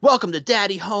Welcome to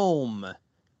Daddy Home,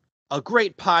 a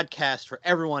great podcast for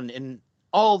everyone in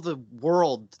all the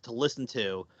world to listen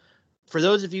to. For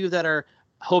those of you that are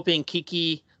hoping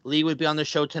Kiki Lee would be on the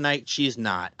show tonight, she's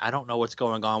not. I don't know what's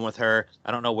going on with her. I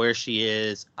don't know where she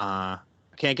is. I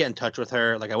can't get in touch with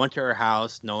her. Like, I went to her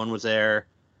house, no one was there.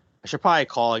 I should probably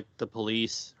call the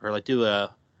police or do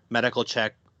a medical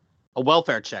check, a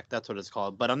welfare check. That's what it's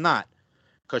called. But I'm not,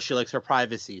 because she likes her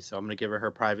privacy. So I'm gonna give her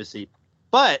privacy.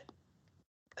 But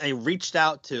I reached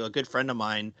out to a good friend of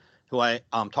mine who I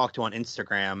talked to on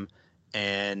Instagram,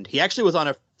 and he actually was on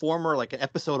a former an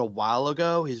episode a while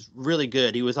ago. He's really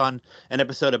good. He was on an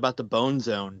episode about the Bone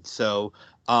Zone. So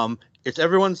it's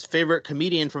everyone's favorite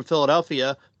comedian from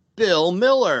Philadelphia, Bill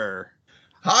Miller.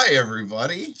 Hi,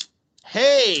 everybody.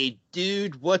 Hey,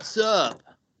 dude, what's up?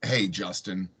 Hey,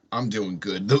 Justin. I'm doing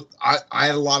good. I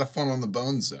had a lot of fun on the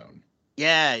Bone Zone.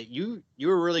 Yeah, you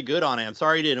were really good on it. I'm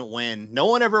sorry you didn't win. No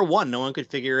one ever won. No one could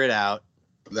figure it out.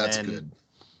 That's good.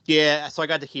 Yeah, so I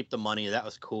got to keep the money. That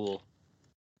was cool.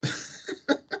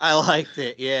 I liked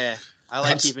it. Yeah, I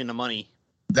like keeping the money.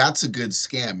 That's a good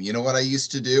scam. You know what I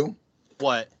used to do?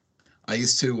 What? I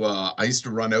used to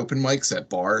run open mics at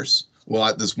bars. Well,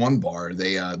 at this one bar,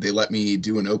 they let me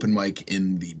do an open mic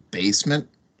in the basement.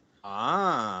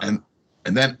 And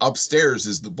then upstairs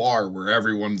is the bar where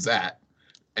everyone's at.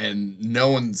 And no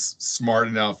one's smart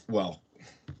enough. Well,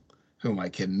 who am I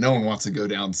kidding? No one wants to go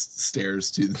downstairs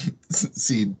to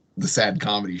see the sad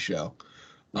comedy show.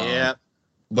 Yeah.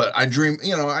 But I dream,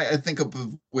 I think of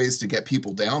ways to get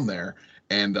people down there.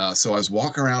 And so I was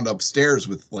walking around upstairs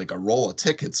with a roll of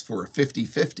tickets for a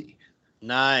 50-50.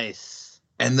 Nice.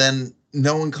 And then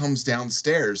no one comes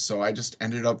downstairs. So I just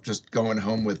ended up just going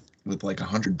home with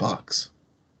 $100.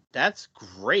 That's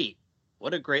great.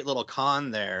 What a great little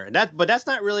con there. But that's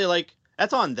not really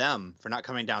that's on them for not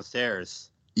coming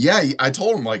downstairs. Yeah, I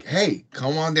told them hey,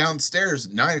 come on downstairs.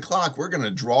 9:00. We're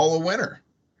gonna draw a winner.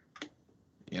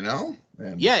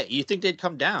 And yeah, you think they'd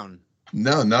come down?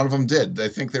 No, none of them did. I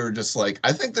think they were just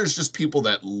I think there's just people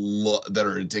that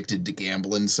are addicted to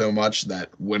gambling so much that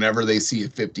whenever they see a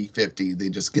 50-50, they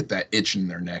just get that itch in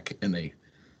their neck and they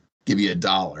give you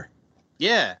 $1.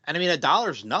 Yeah, and I mean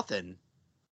 $1's nothing.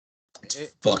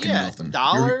 Fucking nothing.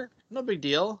 $1, no big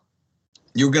deal.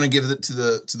 You were gonna give it to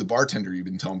the bartender you've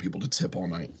been telling people to tip all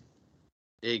night.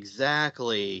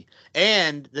 Exactly.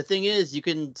 And the thing is, you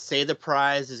can say the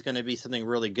prize is going to be something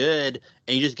really good,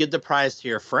 and you just give the prize to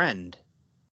your friend.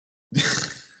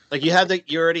 You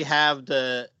already have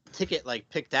the ticket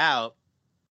picked out.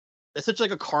 It's such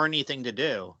a carny thing to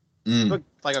do.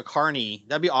 Like a carny,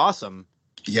 that'd be awesome.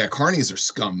 Yeah, carnies are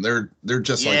scum. They're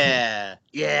just yeah,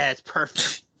 it's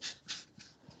perfect.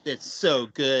 It's so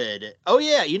good. Oh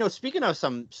yeah, speaking of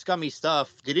some scummy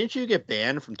stuff, didn't you get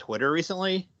banned from Twitter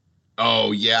recently?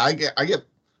 Oh yeah,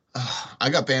 I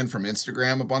got banned from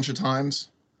Instagram a bunch of times.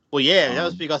 Well, yeah, that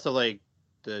was because of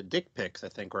the dick pics, I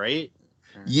think, right?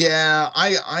 Yeah,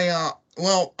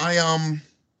 what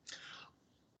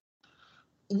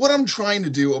I'm trying to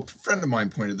do, a friend of mine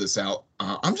pointed this out.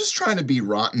 I'm just trying to be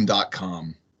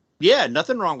rotten.com. Yeah,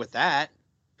 nothing wrong with that.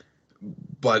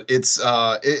 But it's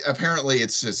apparently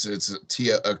it's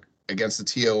against the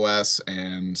TOS,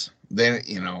 and then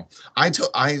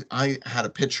I had a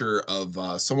picture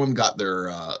of someone got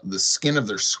their the skin of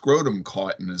their scrotum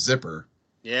caught in a zipper.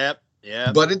 Yep.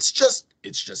 But it's just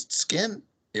skin.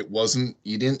 It wasn't.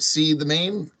 You didn't see the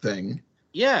main thing.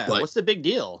 Yeah. What's the big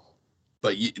deal?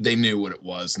 But they knew what it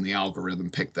was, and the algorithm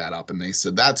picked that up, and they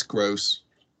said that's gross.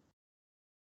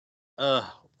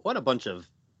 What a bunch of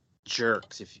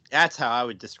jerks! That's how I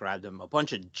would describe them, a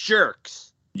bunch of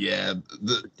jerks. Yeah,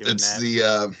 it's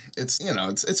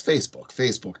Facebook.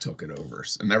 Facebook took it over,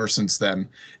 and ever since then,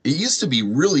 it used to be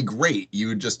really great. You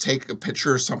would just take a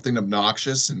picture of something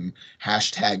obnoxious and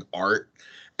hashtag art,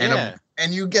 and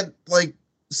you get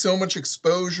so much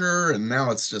exposure. And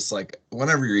now it's just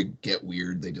whenever you get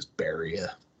weird, they just bury you.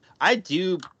 I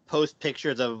do post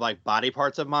pictures of body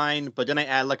parts of mine, but then I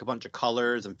add a bunch of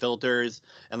colors and filters,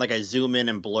 and I zoom in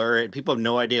and blur it. People have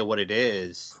no idea what it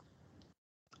is,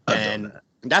 and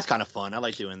that's kind of fun. I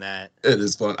like doing that. It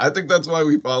is fun. I think that's why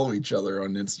we follow each other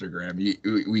on Instagram.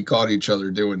 We caught each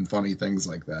other doing funny things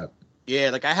like that.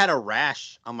 Yeah, I had a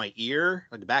rash on my ear,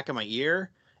 the back of my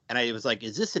ear, and I was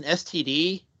is this an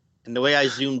STD? And the way I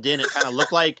zoomed in, it kind of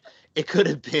looked like it could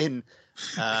have been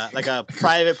a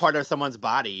private part of someone's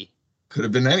body. Could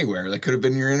have been anywhere. That could have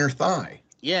been your inner thigh.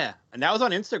 Yeah, and that was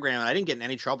on Instagram, and I didn't get in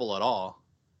any trouble at all.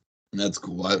 That's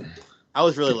cool. I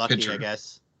was really lucky, I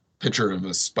guess. Picture of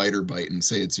a spider bite and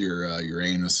say it's your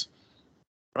anus.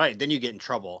 Right, then you get in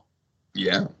trouble.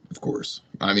 Yeah, of course.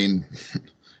 I mean,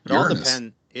 it all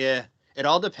depends. Yeah, It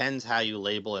all depends how you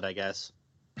label it, I guess.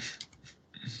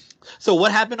 So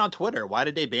what happened on Twitter? Why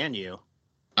did they ban you?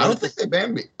 I don't think they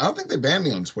banned me. I don't think they banned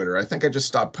me on Twitter. I think I just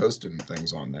stopped posting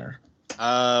things on there.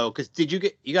 Oh, because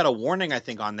you got a warning, I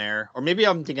think, on there. Or maybe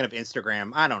I'm thinking of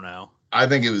Instagram. I don't know. I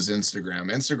think it was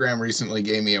Instagram. Instagram recently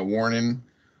gave me a warning.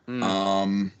 Let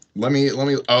me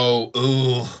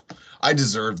I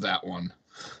deserved that one.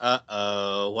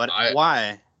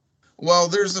 Why? Well,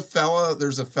 there's a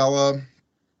fella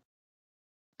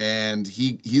and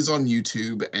he's on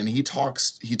YouTube and he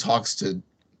talks to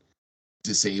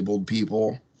disabled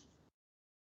people.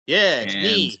 Yeah, it's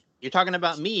me. You're talking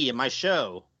about me and my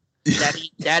show.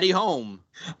 Daddy Home.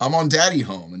 I'm on Daddy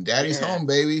Home, and Daddy's home,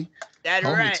 baby. That's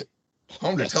right.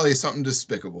 Home to tell you something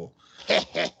despicable.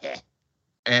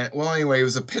 And well, anyway, it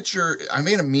was a picture. I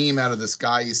made a meme out of this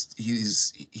guy.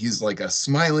 He's like a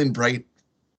smiling, bright,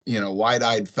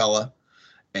 wide-eyed fella,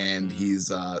 and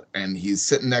he's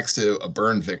sitting next to a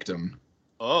burn victim.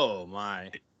 Oh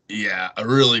my. Yeah, a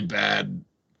really bad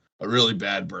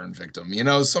burn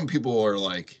victim. Some people are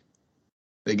like,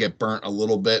 they get burnt a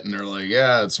little bit and they're like,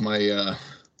 yeah, it's my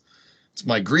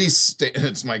grease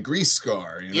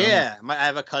scar. Yeah, I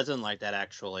have a cousin like that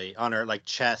actually on her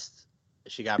chest.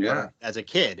 She got burnt as a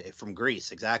kid from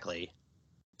Grease. Exactly.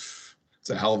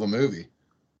 It's a hell of a movie.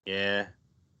 Yeah,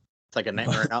 it's like a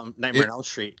Nightmare on Elm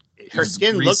Street. Her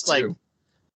skin looks like.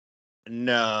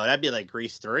 No, that'd be like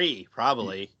Grease 3,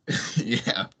 probably.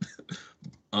 Yeah.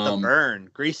 The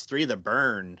Burn. Grease 3, The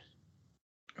Burn.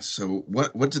 So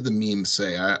what did the meme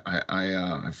say?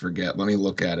 I forget. Let me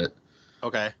look at it.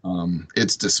 Okay.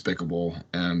 It's despicable,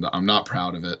 and I'm not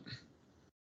proud of it.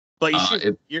 But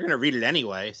you're gonna read it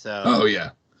anyway, so. Oh yeah.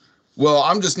 Well,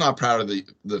 I'm just not proud of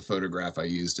the photograph I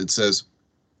used. It says,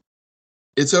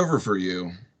 "It's over for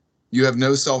you. You have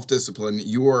no self-discipline.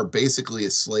 You are basically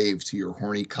a slave to your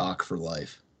horny cock for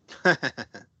life."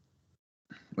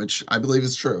 Which I believe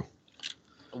is true.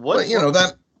 But There's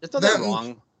nothing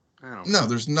wrong. No,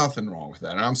 there's nothing wrong with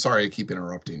that. And I'm sorry I keep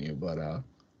interrupting you, but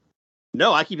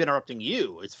no, I keep interrupting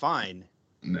you. It's fine.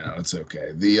 No, it's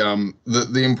okay.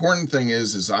 The important thing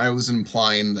is I was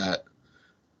implying that,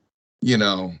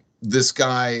 this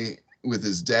guy with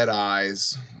his dead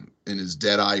eyes in his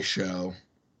Dead Eye show,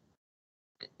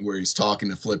 where he's talking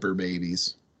to flipper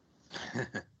babies,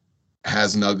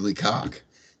 has an ugly cock.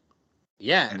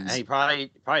 Yeah, and he probably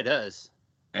does.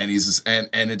 And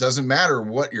and it doesn't matter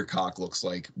what your cock looks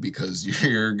like because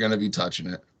you're gonna be touching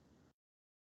it.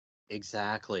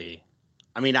 Exactly.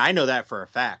 I mean, I know that for a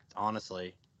fact,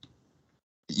 honestly.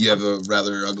 You have a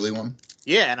rather ugly one?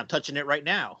 Yeah, and I'm touching it right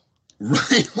now.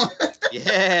 Right.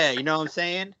 Yeah, you know what I'm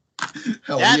saying?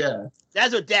 Hell yeah.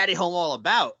 That's what Daddy Home all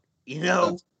about.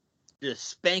 Just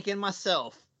spanking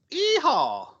myself.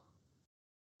 Yeehaw.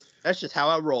 That's just how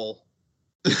I roll.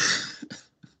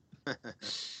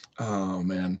 Oh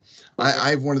man,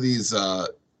 I have one of these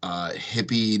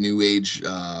hippie new age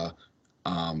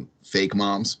fake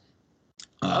moms.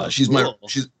 She's cool.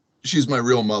 She's my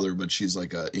real mother, but she's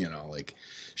like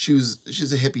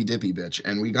she's a hippie dippy bitch,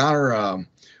 and we got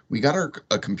her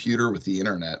a computer with the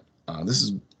internet. This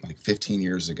is like 15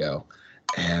 years ago,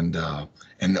 and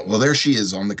well, there she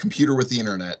is on the computer with the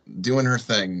internet doing her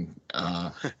thing,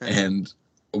 and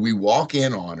we walk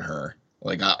in on her.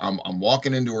 Like I'm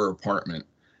walking into her apartment.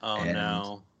 Oh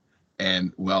no.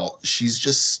 And well, she's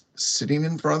just sitting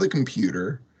in front of the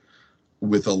computer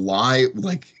with a live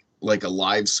like a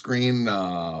live screen,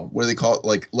 what do they call it?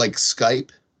 Like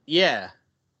Skype. Yeah.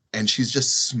 And she's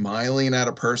just smiling at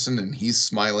a person and he's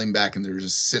smiling back and they're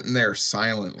just sitting there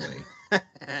silently.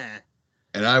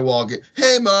 And I walk in,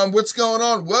 "Hey mom, what's going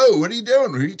on? Whoa, what are you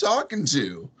doing? Who are you talking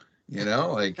to?"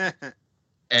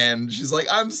 And she's like,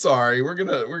 "I'm sorry, we're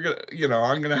gonna,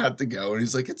 I'm gonna have to go." And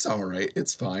he's like, "It's all right,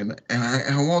 it's fine." And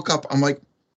I walk up, I'm like,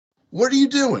 "What are you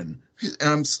doing?" And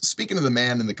I'm speaking to the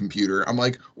man in the computer. I'm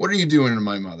like, "What are you doing to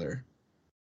my mother?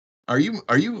 Are you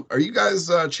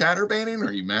guys chatterbating?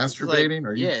 Are you masturbating?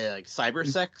 Are you?" Yeah, like cyber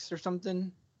sex or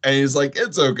something. And he's like,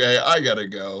 "It's okay, I gotta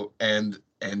go." And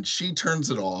she turns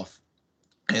it off.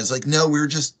 And it's like, "No, we're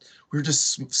just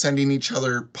sending each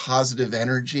other positive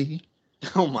energy."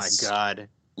 Oh my God.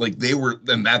 Like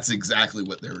and that's exactly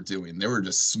what they were doing. They were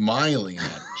just smiling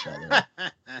at each other.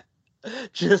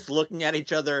 Just looking at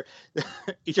each other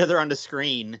on the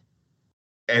screen.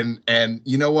 And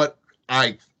you know what?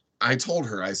 I told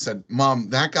her, I said, "Mom,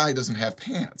 that guy doesn't have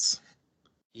pants."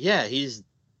 Yeah, he's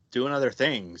doing other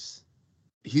things.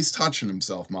 He's touching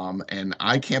himself, Mom, and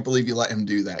I can't believe you let him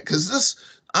do that. Because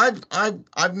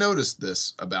I've noticed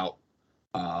this about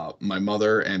my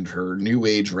mother and her new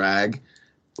age rag.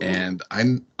 And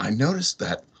I noticed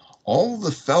that all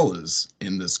the fellas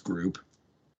in this group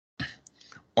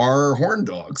are horn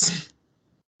dogs.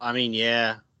 I mean,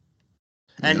 yeah.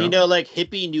 You And know? like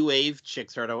hippie new age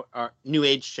chicks are the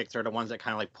ones that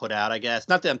kind of like put out, I guess.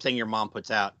 Not that I'm saying your mom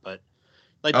puts out, but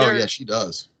like Oh yeah, she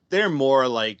does. they're more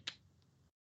like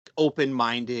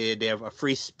open-minded, they have a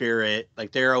free spirit,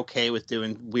 like they're okay with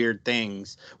doing weird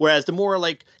things, whereas the more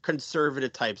like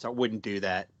conservative types wouldn't do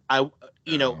that.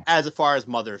 No. As far as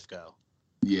mothers go.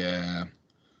 Yeah.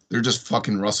 They're just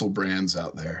fucking Russell Brands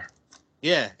out there.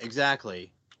 Yeah,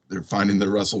 exactly. They're finding the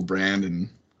Russell Brand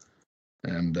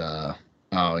and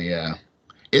oh yeah.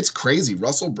 It's crazy.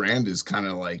 Russell Brand is kind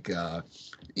of like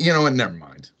you know what, never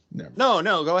mind. Never mind.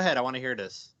 No, go ahead, I want to hear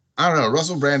this. I don't know.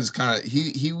 Russell Brand is kind of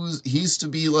he used to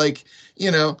be like,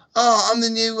 you know, oh, I'm the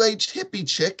new age hippie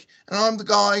chick, and I'm the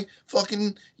guy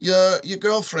fucking your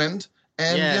girlfriend,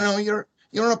 and Yeah. you know you're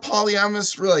in a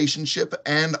polyamorous relationship,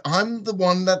 and I'm the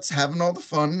one that's having all the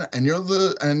fun, and you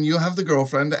have the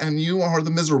girlfriend, and you are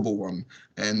the miserable one,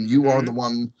 and you are the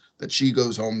one that she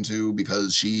goes home to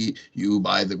because you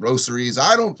buy the groceries.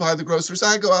 I don't buy the groceries.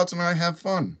 I go out and I have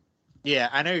fun. Yeah,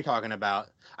 I know you're talking about.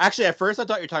 Actually, at first I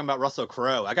thought you were talking about Russell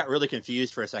Crowe. I got really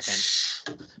confused for a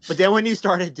second. But then when you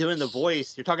started doing the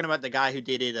voice, you're talking about the guy who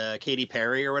dated Katy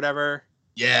Perry or whatever.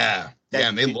 Yeah. Yeah,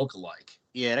 and they look alike.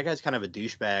 Yeah, that guy's kind of a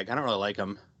douchebag. I don't really like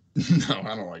him. No,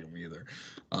 I don't like him either.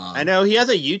 I know he has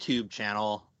a YouTube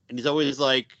channel, and he's always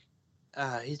like,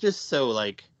 he's just so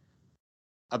like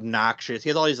obnoxious. He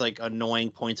has all these like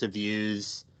annoying points of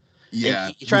views. Yeah,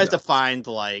 he tries to find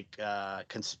like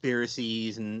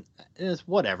conspiracies and it's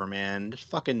whatever, man. Just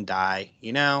fucking die,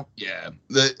 you know? Yeah.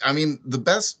 The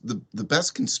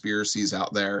best conspiracies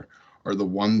out there are the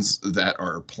ones that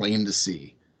are plain to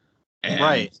see. And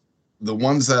right. The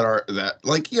ones that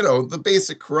like, you know, the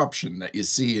basic corruption that you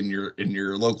see in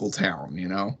your local town, you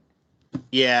know?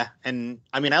 Yeah, and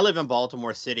I mean I live in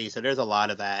Baltimore City, so there's a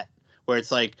lot of that where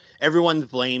it's like everyone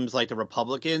blames like the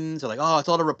Republicans. They're like, oh, it's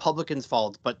all the Republicans'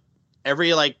 fault, but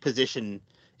every like position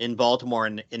in Baltimore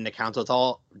and in the council, it's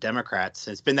all Democrats.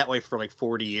 And it's been that way for like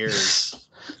 40 years.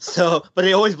 So, but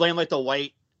they always blame like the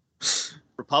white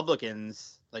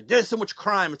Republicans. Like, there's so much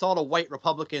crime. It's all the white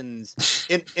Republicans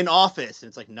in office. And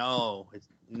it's like, no,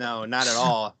 not at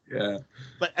all. Yeah.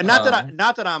 But and not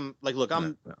that I'm like, look,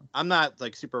 I'm not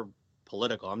like super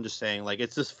political. I'm just saying like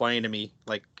it's just funny to me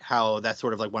like how that's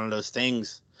sort of like one of those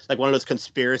things, like one of those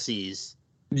conspiracies.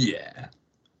 Yeah.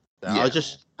 So yeah.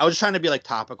 I was trying to be like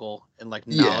topical and like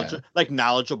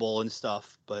knowledgeable and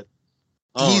stuff, but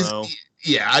he's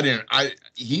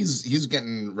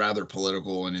getting rather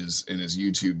political in his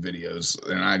YouTube videos,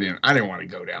 and I didn't want to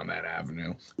go down that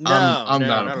avenue. I'm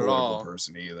not a political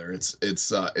person either.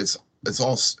 It's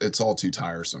all too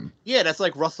tiresome. Yeah, that's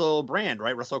like Russell Brand,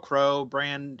 right? Russell Crowe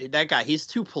Brand. That guy, he's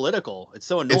too political. It's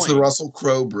so annoying. It's the Russell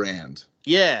Crowe brand.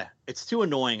 Yeah, it's too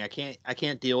annoying. I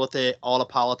can't deal with it. All the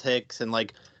politics and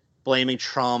like blaming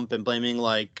Trump and blaming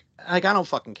like I don't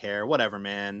fucking care. Whatever,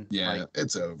 man. Yeah, like,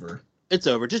 it's over. It's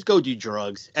over. Just go do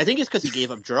drugs. I think it's because he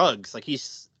gave up drugs. Like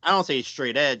I don't say he's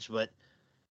straight edge, but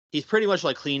he's pretty much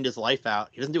like cleaned his life out.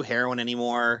 He doesn't do heroin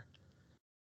anymore.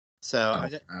 So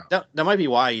that might be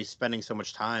why he's spending so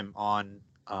much time on,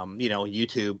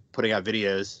 YouTube, putting out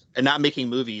videos and not making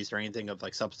movies or anything of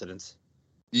like substance.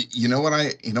 You know what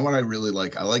I really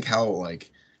like? I like how like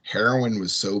heroin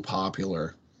was so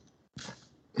popular.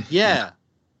 Yeah.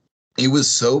 It was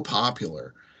so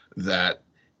popular that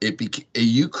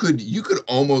you could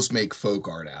almost make folk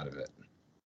art out of it.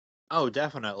 Oh,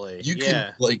 definitely. You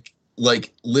could like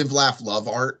live, laugh, love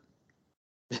art.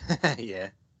 Yeah.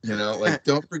 You know, like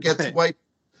don't forget to wipe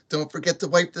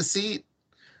the seat.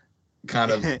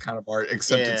 Kind of art,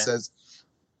 except it says,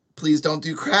 please don't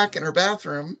do crack in our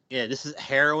bathroom. Yeah, this is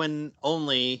heroin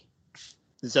only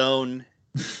zone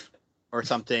or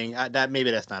something.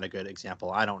 Maybe that's not a good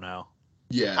example. I don't know.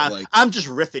 Yeah, I'm just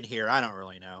riffing here. I don't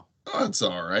really know. Oh, it's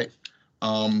all right.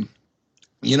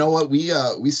 You know what? We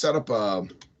set up a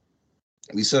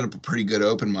pretty good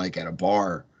open mic at a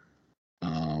bar.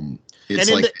 And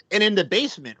in the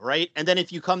basement, right? And then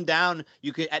if you come down,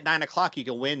 you could at 9:00 you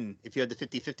can win if you had the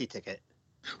 50-50 ticket.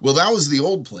 Well, that was the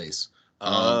old place.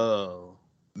 Oh.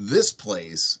 This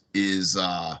place is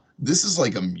this is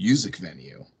like a music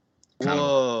venue.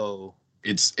 Whoa.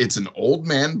 It's an old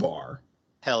man bar.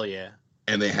 Hell yeah.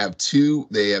 And they have two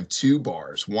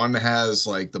bars. One has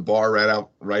like the bar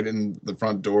right in the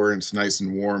front door, and it's nice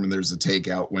and warm, and there's a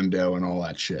takeout window and all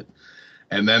that shit.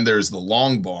 And then there's the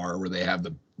long bar where they have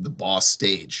the boss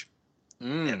stage.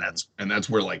 And that's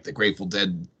where like the Grateful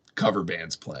Dead cover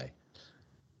bands play.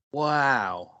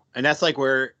 Wow. And that's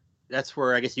where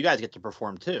I guess you guys get to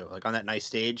perform too, like on that nice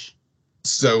stage.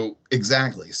 So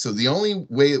exactly. So the only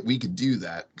way that we could do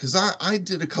that, because I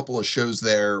did a couple of shows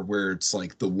there where it's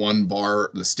like the one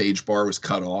bar, the stage bar was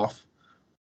cut off.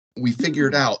 We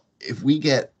figured out if we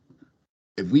get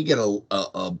a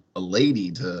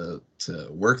lady to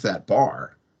work that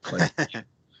bar, like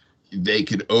they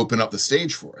could open up the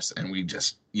stage for us, and we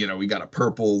just we got a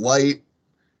purple light.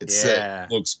 It's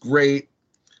set, looks great,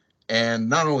 and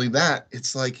not only that,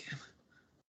 it's like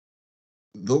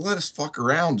they'll let us fuck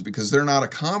around because they're not a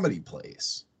comedy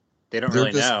place. They don't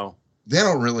really know. They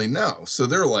don't really know. So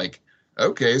they're like,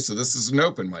 okay, so this is an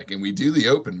open mic. And we do the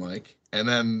open mic. And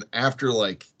then after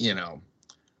like,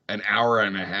 an hour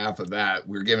and a half of that,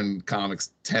 we're giving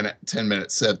comics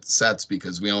 10-minute sets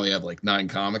because we only have like 9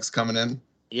 comics coming in.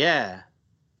 Yeah.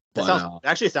 That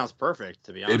actually sounds perfect,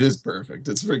 to be honest. It is perfect.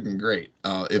 It's freaking great.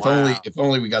 If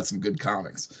only we got some good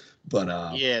comics.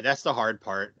 But yeah, that's the hard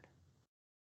part.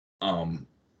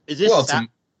 Is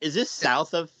this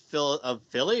south of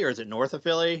Philly or is it north of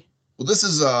Philly? Well, this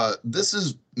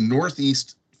is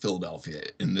northeast Philadelphia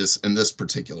in this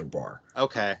particular bar.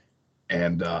 Okay.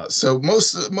 And so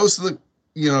most of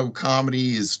the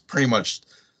comedy is pretty much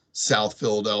South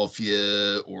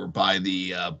Philadelphia or by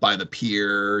the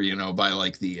pier,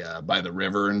 by the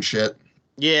river and shit.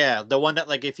 Yeah, the one that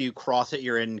like if you cross it,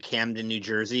 you're in Camden, New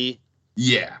Jersey.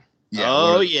 Yeah.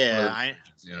 Oh yeah,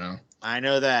 I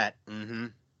know that. Mm-hmm.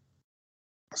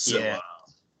 So, yeah,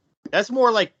 that's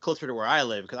more like closer to where I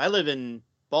live because I live in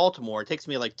Baltimore. It takes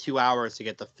me like 2 hours to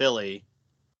get to Philly.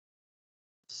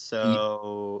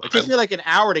 So it takes me like an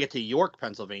hour to get to York,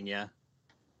 Pennsylvania,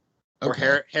 or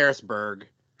Harrisburg,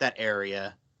 that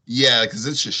area. Yeah, because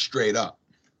it's just straight up.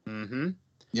 Mm-hmm.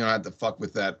 You don't have to fuck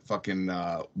with that fucking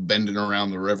bending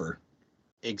around the river.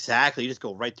 Exactly. You just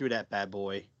go right through that bad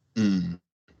boy. Mm.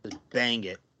 Just bang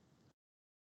it.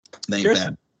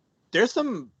 There's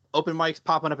some open mics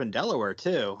popping up in Delaware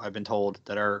too. I've been told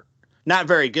that are not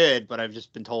very good, but I've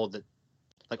just been told that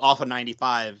like off of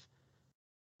 95.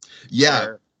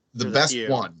 Yeah, the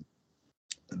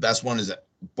best one is at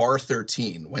Bar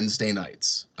 13 Wednesday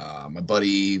nights. My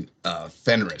buddy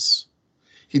Fenris.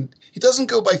 He doesn't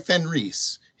go by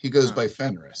Fenris. He goes by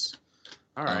Fenris.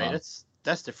 All right,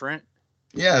 that's different.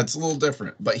 Yeah, it's a little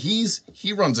different, but he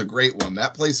runs a great one.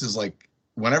 That place is like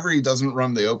whenever he doesn't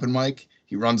run the open mic,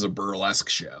 he runs a burlesque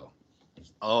show.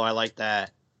 Oh, I like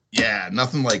that. Yeah,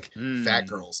 nothing like fat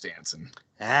girls dancing.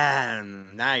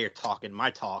 And now you're talking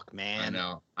my talk, man. I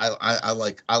know. I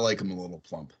like him a little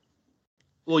plump.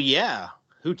 Well, yeah.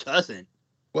 Who doesn't?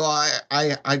 Well,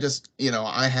 I just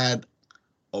I had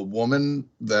a woman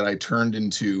that I turned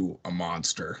into a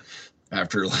monster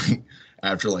after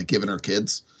giving her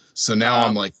kids. So now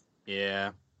I'm like,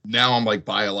 yeah. Now I'm like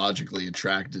biologically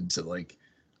attracted to like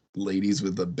ladies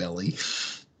with a belly.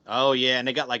 Oh yeah, and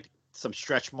they got like some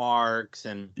stretch marks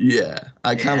and yeah,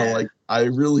 I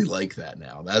really like that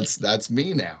now. That's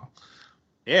me now.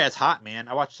 Yeah, it's hot, man.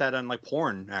 I watched that on like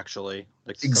porn actually.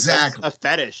 Like exactly. A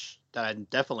fetish that I'm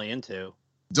definitely into.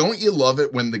 Don't you love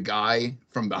it when the guy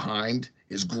from behind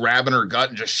is grabbing her gut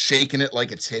and just shaking it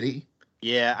like a titty?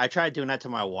 Yeah, I tried doing that to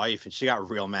my wife and she got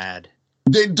real mad.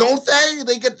 They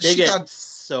got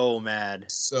so mad.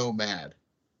 So mad.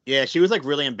 Yeah, she was like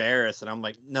really embarrassed and I'm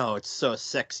like, no, it's so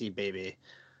sexy, baby.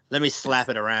 Let me slap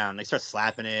it around. They start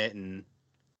slapping it and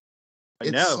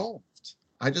it's soft.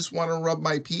 I just want to rub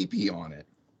my pee-pee on it.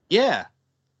 Yeah.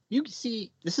 You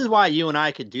see, this is why you and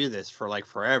I could do this for like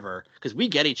forever because we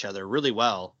get each other really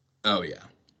well. Oh yeah.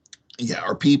 Yeah,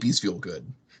 our pee-pees feel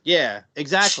good. Yeah,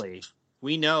 exactly.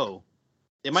 We know.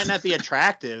 They might not be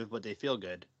attractive, but they feel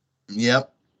good.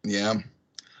 Yep. Yeah.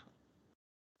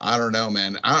 I don't know,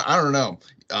 man. I don't know.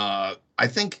 I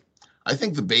think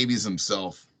the babies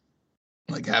themselves,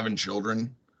 like having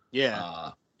children.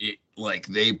 Yeah. Like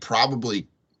they probably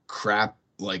crap.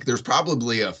 Like there's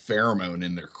probably a pheromone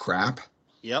in their crap.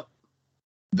 Yep.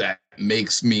 That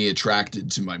makes me attracted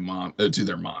to my mom, to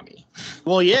their mommy.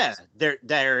 Well, yeah,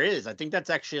 there is. I think that's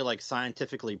actually like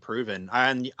scientifically proven.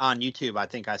 On YouTube, I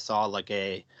think I saw like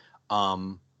a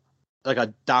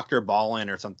Dr. Ballin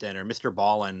or something or Mr.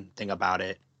 Ballin thing about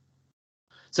it.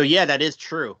 So yeah, that is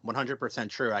true. 100%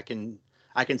 true. I can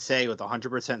say with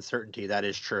 100% certainty that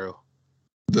is true.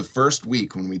 The first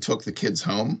week when we took the kids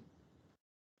home,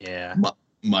 yeah,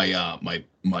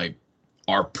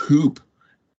 our poop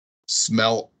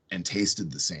smelled and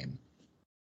tasted the same.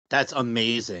 That's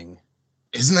amazing.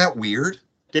 Isn't that weird?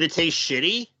 Did it taste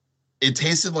shitty? It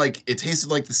tasted like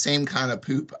the same kind of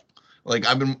poop. Like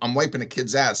I'm wiping a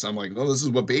kid's ass. I'm like, oh, this is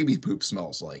what baby poop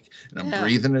smells like. And I'm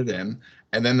breathing it in.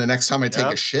 And then the next time I take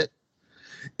a shit,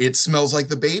 it smells like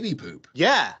the baby poop.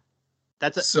 Yeah.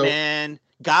 Man,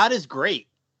 God is great.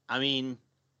 I mean,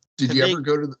 did you ever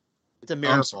go to it's a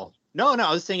miracle. No,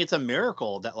 I was saying it's a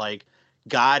miracle that like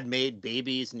God made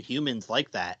babies and humans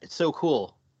like that. It's so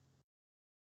cool.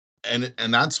 And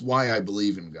that's why I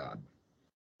believe in God.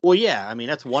 Well, yeah, I mean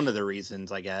that's one of the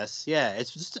reasons, I guess. Yeah,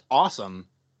 it's just awesome.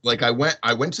 Like I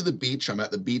went to the beach. I'm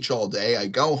at the beach all day. I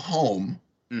go home.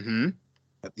 Mm-hmm.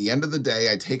 At the end of the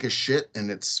day, I take a shit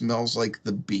and it smells like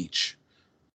the beach.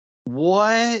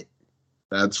 What?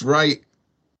 That's right.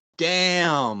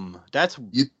 Damn.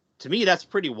 To me, that's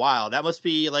pretty wild. That must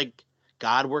be like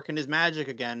God working his magic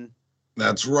again.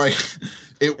 That's right.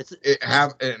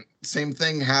 Same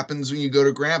thing happens when you go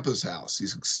to Grandpa's house. You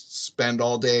spend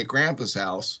all day at Grandpa's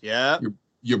house. Yeah.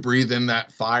 You breathe in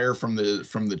that fire from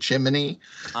the chimney.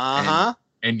 Uh-huh.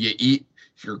 And you eat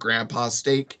your grandpa's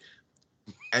steak.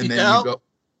 And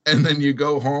then you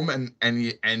go home and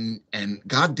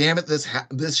God damn it,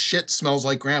 this shit smells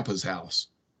like Grandpa's house.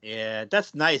 Yeah,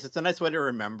 that's nice. It's a nice way to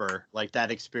remember like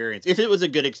that experience. If it was a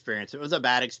good experience, if it was a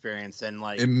bad experience, and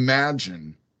like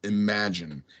imagine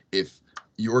if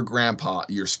you're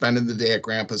spending the day at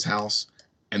Grandpa's house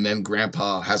and then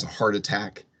Grandpa has a heart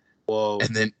attack. Whoa.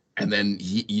 And then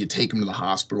you take him to the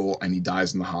hospital and he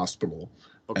dies in the hospital.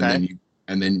 Okay.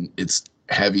 And then it's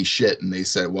heavy shit and they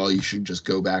said, well, you should just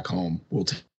go back home. We'll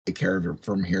take care of it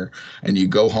from here. And you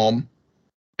go home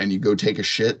and you go take a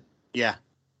shit. Yeah.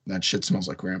 That shit smells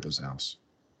like Grandpa's house.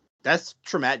 That's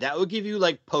traumatic. That would give you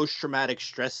like post-traumatic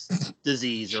stress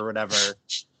disease or whatever.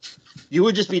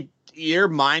 Your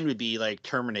mind would be like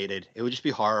terminated. It would just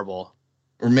be horrible.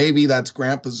 Or maybe that's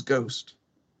Grandpa's ghost.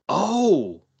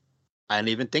 Oh, I didn't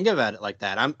even think about it like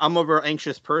that. I'm a very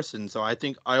anxious person, so I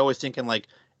always think in like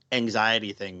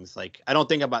anxiety things. Like I don't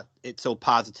think about it so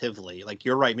positively. Like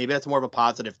you're right. Maybe that's more of a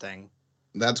positive thing.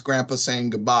 That's Grandpa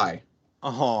saying goodbye.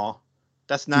 Oh,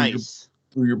 that's nice.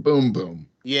 Through your boom boom.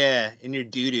 Yeah, in your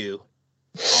doo doo.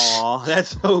 Oh,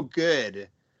 that's so good.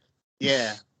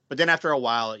 Yeah, but then after a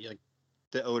while, like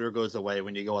the odor goes away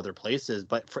when you go other places.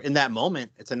 But in that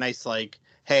moment, it's a nice like,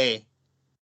 hey,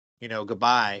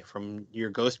 goodbye from your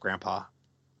ghost grandpa.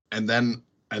 And then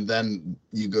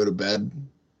you go to bed.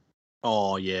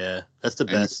 Oh yeah, that's the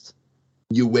best.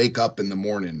 You wake up in the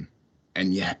morning,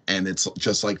 and it's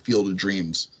just like Field of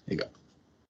Dreams. You go,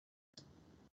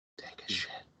 take a shit.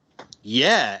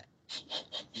 Yeah.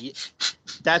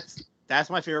 That's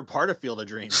my favorite part of Field of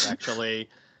Dreams, actually.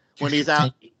 When he's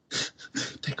out,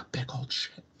 take a big old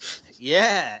shit.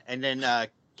 Yeah, and then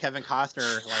Kevin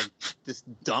Costner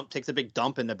takes a big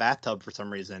dump in the bathtub for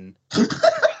some reason,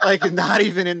 like not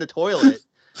even in the toilet.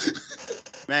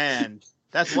 Man,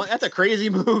 that's a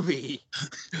crazy movie.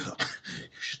 You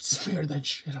should smear that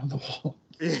shit on the wall.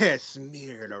 Yeah,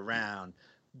 smear it around.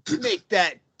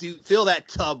 Fill that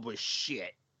tub with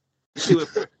shit.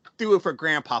 Do it for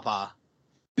Grandpapa.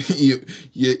 You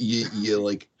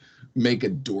like make a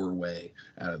doorway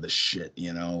out of the shit,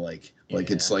 like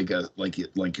it's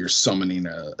like you're summoning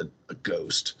a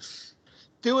ghost.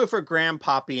 Do it for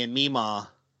Grandpappy and Mima.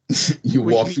 You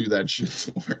walk through that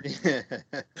shit door.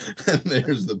 And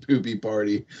there's the poopy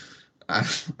party. I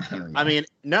don't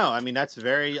know. I mean that's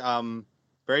very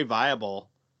very viable.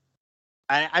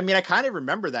 I mean I kind of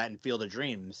remember that in Field of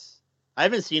Dreams. I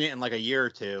haven't seen it in like a year or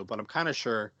two, but I'm kind of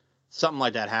sure something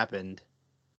like that happened.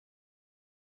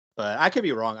 But I could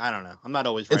be wrong. I don't know. I'm not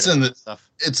always right about stuff.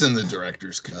 It's in the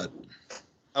director's cut.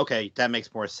 Okay, that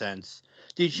makes more sense.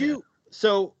 Did you?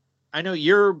 So I know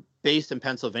you're based in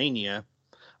Pennsylvania.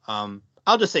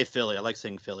 I'll just say Philly. I like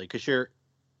saying Philly because you're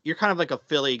kind of like a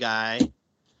Philly guy.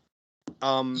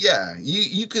 Yeah,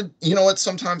 you could. You know what?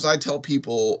 Sometimes I tell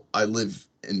people I live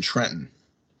in Trenton,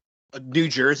 New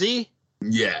Jersey.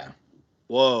 Yeah.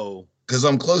 Whoa. Because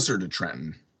I'm closer to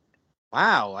Trenton.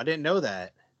 Wow, I didn't know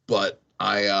that. But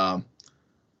I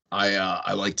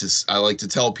like to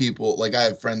tell people, like I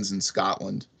have friends in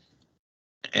Scotland,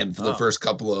 and for the first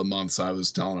couple of months I was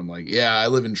telling them like, yeah, I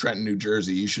live in Trenton, New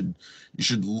Jersey. You should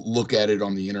look at it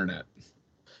on the internet.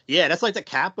 Yeah, that's like the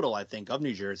capital, I think, of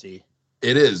New Jersey.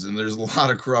 It is, and there's a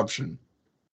lot of corruption.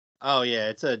 Oh yeah,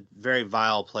 it's a very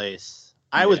vile place.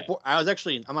 I was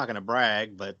actually, I'm not going to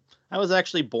brag, but I was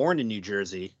actually born in New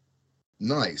Jersey.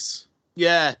 Nice.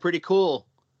 Yeah, pretty cool.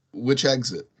 Which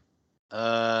exit?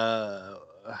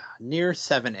 Near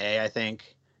 7A, I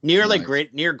think. Near nice.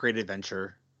 Near Great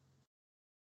Adventure.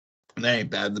 That ain't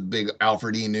bad. The big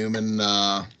Alfred E. Newman.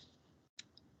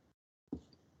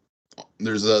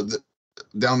 There's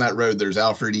down that road. There's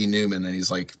Alfred E. Newman, and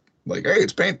he's like, hey,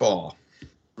 it's paintball.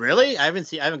 Really? I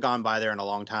haven't gone by there in a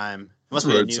long time. It must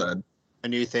be a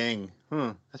new thing.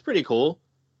 That's pretty cool.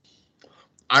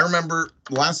 I remember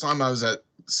last time I was at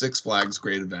Six Flags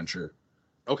Great Adventure.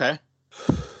 Okay.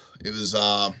 It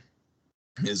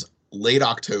was late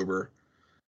October,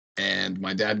 and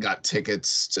my dad got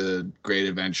tickets to Great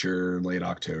Adventure late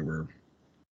October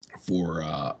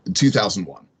for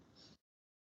 2001.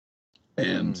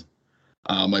 And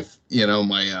my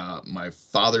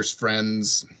father's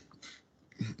friends,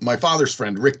 my father's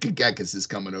friend Rick Gagekis is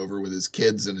coming over with his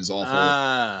kids and his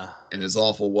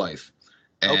awful wife.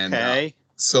 And okay.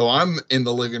 So I'm in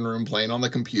the living room playing on the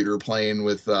computer, playing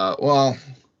with I'm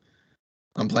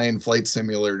playing Flight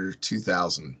Simulator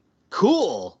 2000.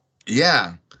 Cool.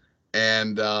 Yeah.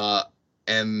 And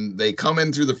they come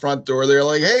in through the front door. They're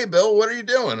like, "Hey, Bill, what are you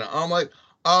doing?" I'm like,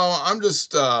 "Oh, I'm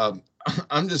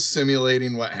just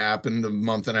simulating what happened a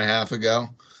month and a half ago."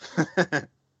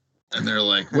 And they're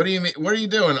like, "What do you mean? What are you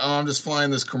doing?" "Oh, I'm just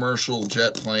flying this commercial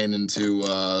jet plane into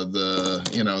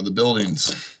the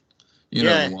buildings.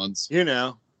 The ones.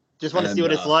 Just want to see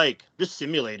what it's like. Just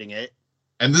simulating it."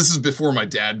 And this is before my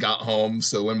dad got home.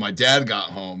 So when my dad got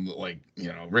home,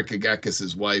 Rick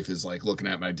Gagekis' wife is like looking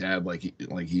at my dad like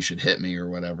he should hit me or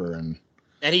whatever. And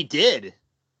he did.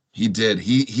 He did.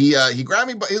 He grabbed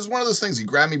me. It was one of those things. He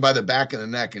grabbed me by the back of the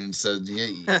neck and said,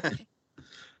 "Yeah."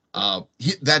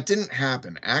 That didn't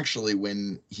happen. Actually,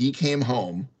 when he came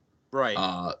home, right.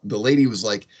 The lady was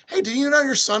like, "Hey, do you know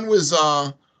your son was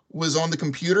on the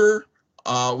computer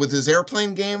with his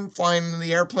airplane game, flying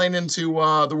the airplane into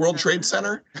the World Trade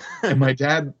Center?" And my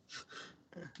dad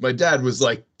was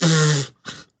like,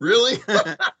 "Really?"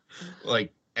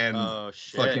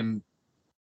 Fucking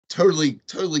totally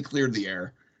cleared the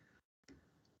air.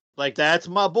 Like, that's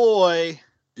my boy.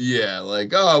 Yeah,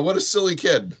 like, "Oh, what a silly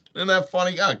kid. Isn't that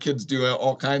funny?" Kids do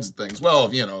all kinds of things. Well,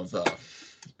 I don't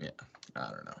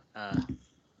know.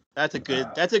 That's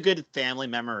a good family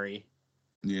memory.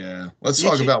 Yeah. Let's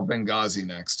talk about Benghazi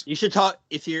next. You should talk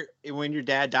when your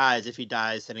dad dies, if he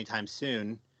dies anytime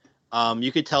soon.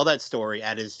 You could tell that story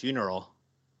at his funeral.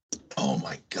 Oh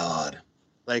my God.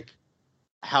 Like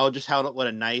what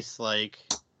a nice, like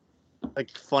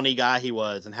funny guy he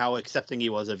was and how accepting he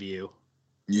was of you.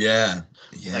 Yeah.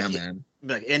 Yeah, man.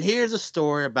 And here's a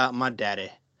story about my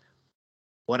daddy.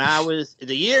 When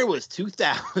the year was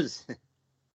 2000.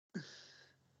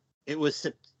 It was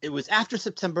after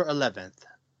September 11th.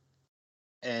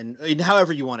 And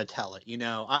however you want to tell it,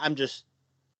 I'm just.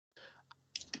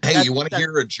 Hey, you want to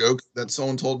hear a joke that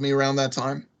someone told me around that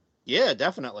time? Yeah,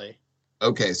 definitely.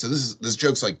 Okay, so this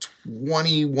joke's like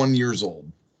 21 years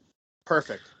old.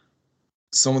 Perfect.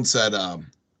 Someone said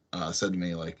to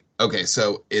me, like, okay,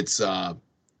 so it's at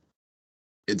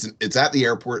the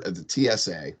airport at the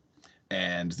TSA,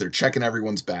 and they're checking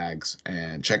everyone's bags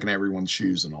and checking everyone's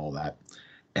shoes and all that.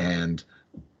 And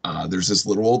there's this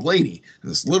little old lady.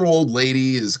 This little old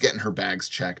lady is getting her bags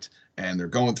checked, and they're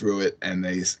going through it, and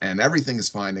everything is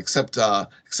fine except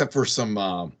for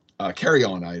some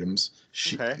carry-on items.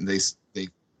 They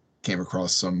came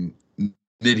across some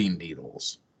knitting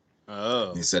needles.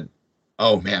 Oh. They said,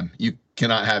 "Oh man, you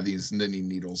cannot have these knitting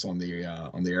needles on the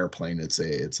airplane. It's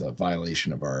a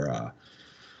violation of our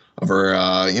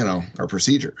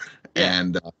procedure." Yeah.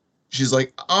 And she's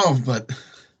like, "Oh, but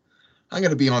I'm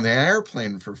going to be on the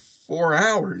airplane for 4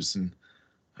 hours and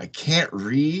I can't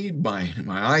read. My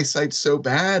eyesight's so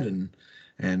bad,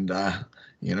 and I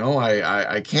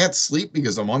can't sleep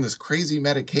because I'm on this crazy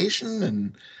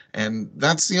medication, and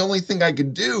that's the only thing I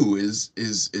could do is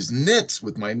knit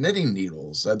with my knitting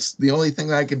needles. That's the only thing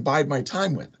that I can bide my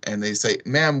time with." And they say,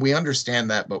 "Ma'am, we understand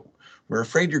that, but we're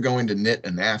afraid you're going to knit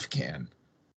an Afghan."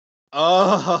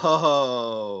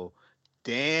 Oh,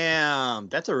 damn.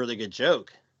 That's a really good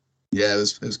joke. Yeah,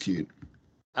 it was cute.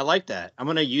 I like that. I'm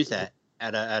gonna use that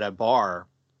at a bar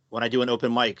when I do an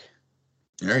open mic.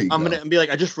 There you go. I'm gonna be like,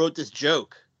 "I just wrote this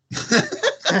joke."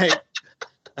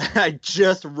 I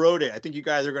just wrote it. I think you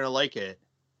guys are gonna like it.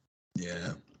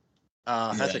 Yeah.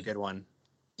 That's a good one.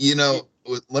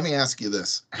 Let me ask you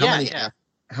this: how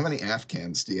many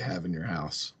Afghans do you have in your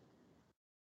house?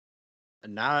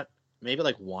 Not maybe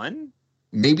like one.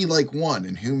 Maybe like one,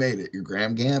 and who made it? Your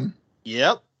Gram Gam?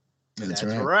 Yep. That's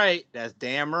right. That's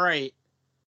damn right.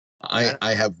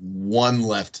 I have one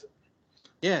left.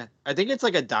 Yeah, I think it's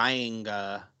like a dying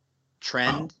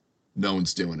trend. Oh, no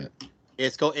one's doing it.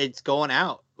 It's going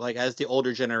out. Like, as the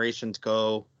older generations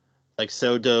go, like,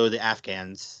 so do the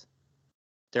Afghans.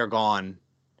 They're gone.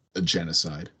 A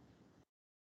genocide.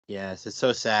 Yes, it's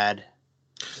so sad.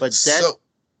 But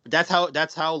that's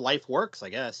how life works, I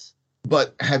guess.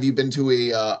 But have you been to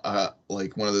a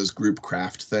like one of those group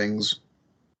craft things?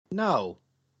 No.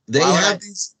 They have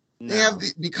these. No. They have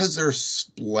because they're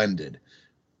splendid.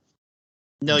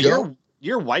 No,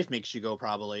 your wife makes you go,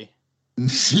 probably.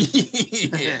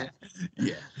 Yeah.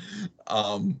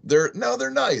 Yeah. They're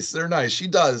nice. They're nice. She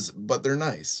does, but they're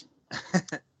nice.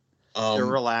 They're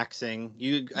relaxing.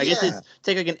 I guess it's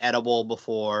take like an edible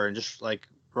before and just like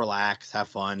relax, have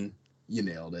fun. You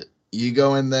nailed it. You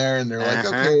go in there and they're like,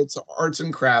 okay, it's an arts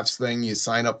and crafts thing. You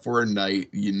sign up for a night.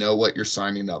 You know what you're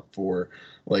signing up for.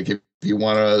 Like if you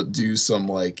want to do some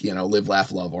like, live,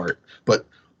 laugh, love art. But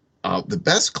the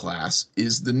best class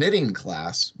is the knitting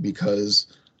class because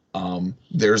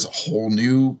there's whole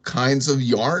new kinds of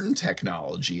yarn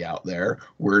technology out there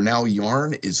where now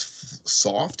yarn is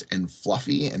soft and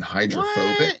fluffy and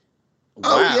hydrophobic. What?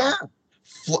 Wow.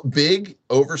 Yeah. Big,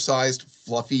 oversized,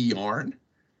 fluffy yarn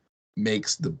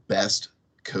makes the best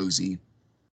cozy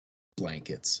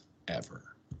blankets ever.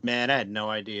 Man, I had no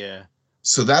idea.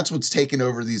 So that's what's taken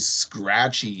over these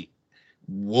scratchy,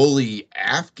 woolly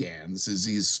Afghans is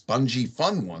these spongy,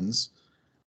 fun ones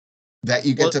that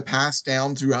you get to pass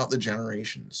down throughout the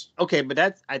generations. Okay, but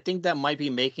I think that might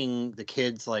be making the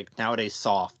kids like nowadays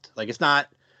soft. Like it's not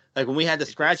like when we had the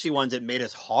scratchy ones, it made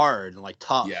us hard and like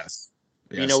tough. Yes.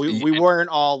 We weren't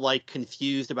all like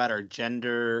confused about our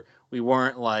gender. We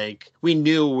weren't like we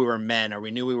knew we were men or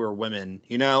we knew we were women.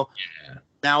 Yeah.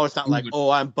 Now it's not like, oh,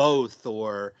 I'm both,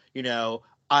 or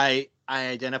I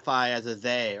identify as a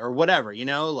they or whatever.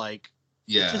 Like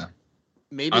yeah.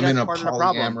 Maybe I'm that's in a part of the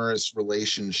problem. polyamorous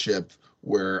relationship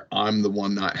where I'm the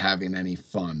one not having any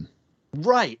fun.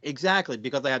 Right, exactly,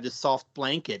 because I have this soft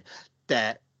blanket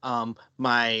that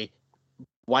my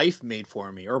wife made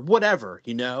for me or whatever,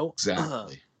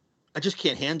 Exactly. I just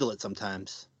can't handle it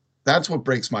sometimes. That's what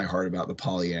breaks my heart about the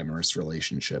polyamorous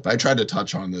relationship. I tried to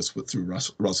touch on this through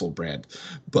Russell Brand,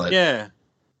 but yeah,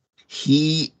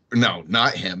 no,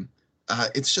 not him.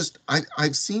 It's just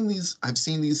I've seen these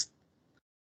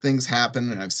things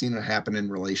happen, and I've seen it happen in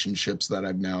relationships that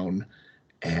I've known,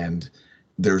 and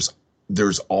there's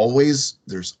always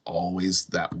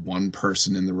that one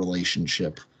person in the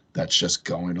relationship that's just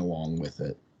going along with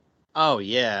it. Oh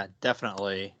yeah,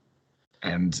 definitely.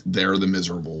 And they're the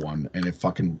miserable one, and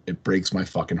it breaks my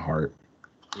fucking heart.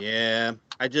 Yeah,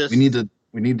 we need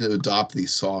to adopt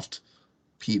these soft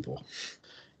people.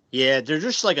 Yeah, they're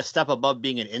just like a step above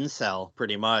being an incel,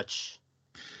 pretty much.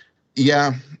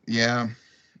 Yeah.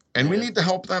 And we need to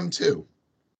help them too.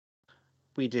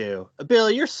 We do.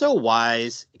 Billy, you're so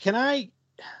wise.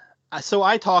 So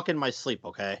I talk in my sleep,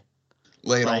 okay?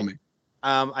 Lay it on me.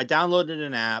 I downloaded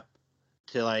an app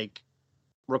to like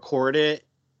record it,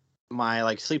 my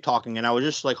like sleep talking, and I was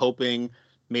just like hoping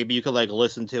maybe you could like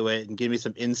listen to it and give me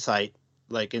some insight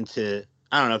like into,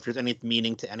 I don't know if there's any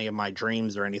meaning to any of my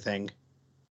dreams or anything.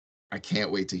 I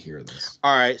can't wait to hear this.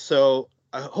 All right, so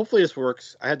hopefully this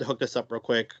works. I had to hook this up real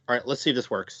quick. All right, let's see if this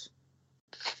works.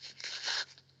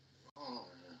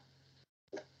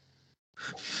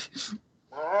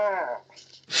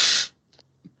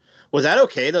 Was that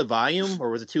okay, the volume,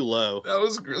 or was it too low? That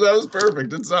was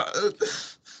perfect. It's not.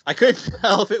 I couldn't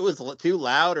tell if it was too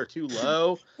loud or too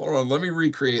low. Hold on, let me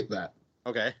recreate that.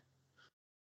 Okay.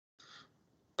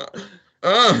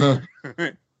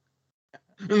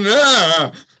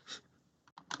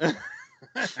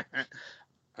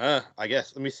 I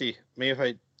guess. Let me see. Maybe if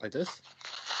I like this.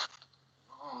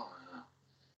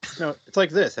 No, it's like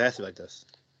this. It has to be like this.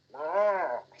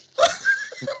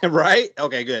 Right?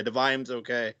 Okay, good. The volume's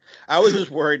okay. I was just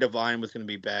worried the volume was going to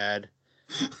be bad.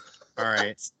 All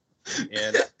right. Yeah,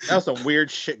 that was some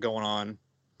weird shit going on.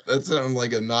 That sounded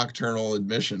like a nocturnal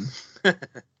admission. All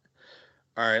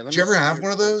right. Did you ever have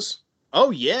one of those? Oh,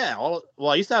 yeah.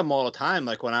 I used to have them all the time,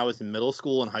 like when I was in middle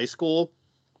school and high school.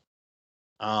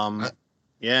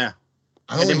 Yeah.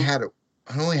 I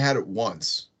only had it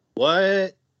once.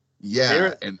 What?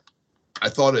 Yeah, and I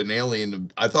thought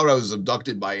I was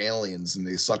abducted by aliens and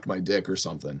they sucked my dick or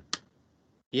something.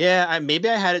 Yeah, maybe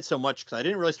I had it so much because I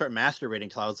didn't really start masturbating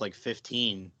until I was like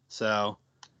 15. So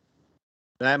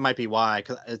that might be why.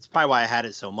 Cause it's probably why I had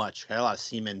it so much. I had a lot of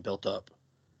semen built up.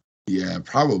 Yeah,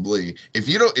 probably. If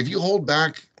you hold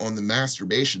back on the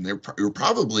masturbation, you're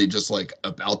probably just like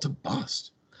about to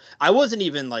bust. I wasn't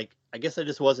even like. I guess I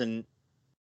just wasn't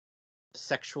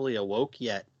sexually awoke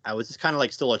yet. I was just kind of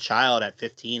like still a child at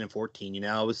 15 and 14.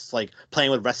 I was like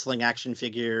playing with wrestling action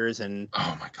figures, and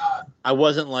oh my god, I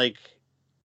wasn't like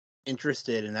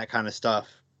interested in that kind of stuff.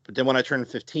 But then when I turned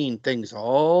 15, things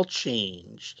all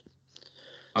changed.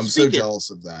 I'm so jealous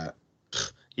of that.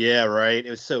 Yeah, right. It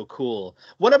was so cool.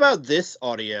 What about this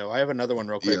audio? I have another one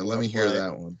real quick. Yeah, let me hear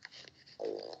that one.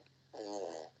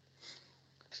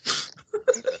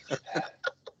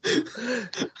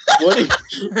 What do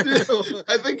you do?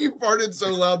 I think you farted so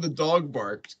loud the dog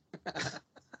barked.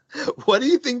 What do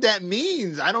you think that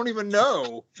means? I don't even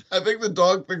know. I think the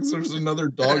dog thinks there's another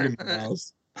dog in the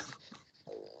house.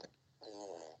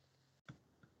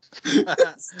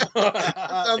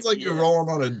 Sounds like you're rolling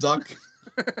on a duck.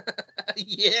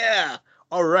 Yeah.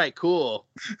 All right. Cool.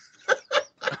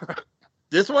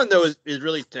 This one though is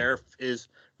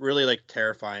really like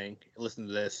terrifying. Listen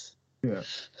to this. Yeah.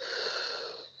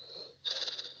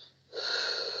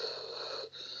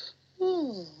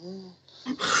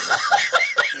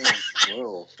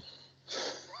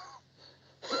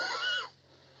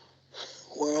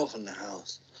 Werewolf in the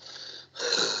house.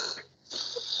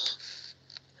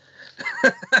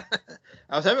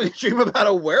 I was having a dream about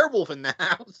a werewolf in the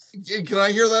house. Can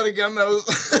I hear that again? That was...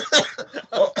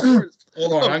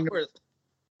 Hold on.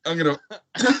 I'm gonna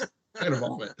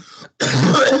vomit.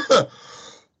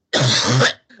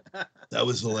 That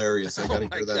was hilarious. I gotta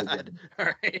hear that again. All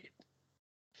right.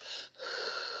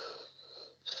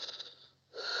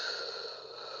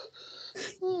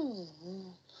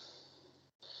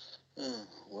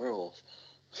 Werewolf.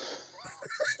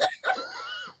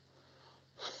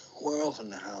 Werewolf in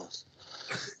the house.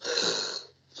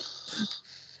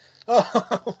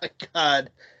 Oh my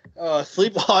god.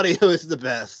 Sleep audio is the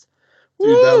best.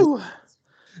 Dude,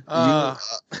 I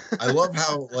love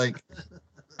how like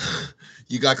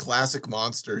you got classic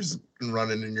monsters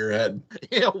running in your head.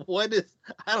 Yeah,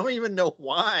 I don't even know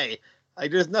why.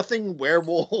 Like there's nothing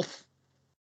werewolf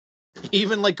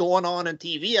even like going on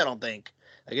TV, I don't think.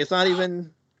 Like it's not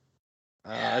even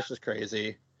that's just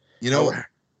crazy. You know,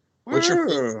 what's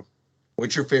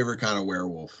your favorite kind of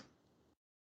werewolf?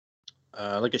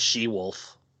 Like a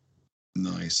she-wolf.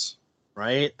 Nice.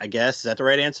 Right? I guess. Is that the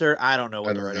right answer? I don't know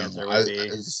what the right answer would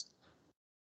be.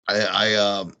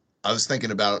 I was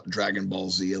thinking about Dragon Ball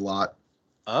Z a lot.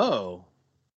 Oh.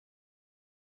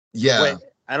 Yeah. Wait,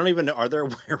 I don't even know. Are there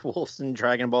werewolves in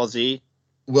Dragon Ball Z?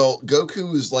 Well,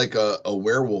 Goku is like a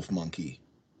werewolf monkey.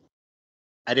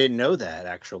 I didn't know that,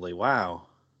 actually. Wow.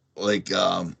 Like,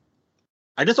 I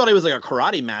just thought he was like a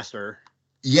karate master.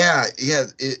 Yeah.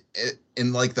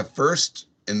 In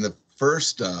the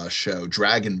first show,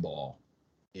 Dragon Ball.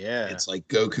 Yeah. It's like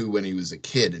Goku when he was a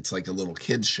kid. It's like a little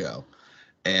kid's show.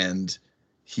 And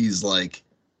he's like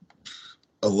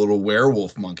a little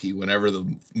werewolf monkey whenever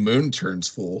the moon turns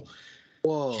full.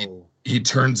 Whoa. He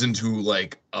turns into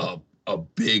like a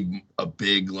big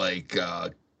like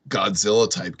Godzilla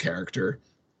type character.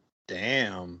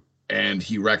 Damn. And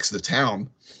he wrecks the town.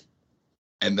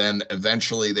 And then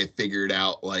eventually they figured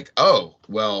out like, oh,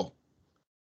 well,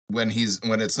 when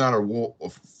it's not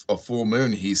a full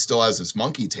moon, he still has this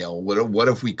monkey tail. What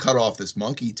if we cut off this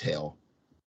monkey tail?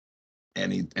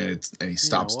 And he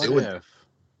stops doing it.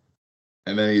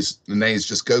 And then he's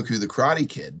just Goku the Karate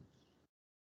Kid.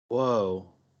 Whoa.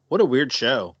 What a weird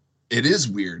show. It is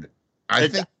weird. I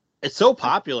think it's so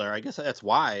popular. I guess that's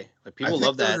why. Like people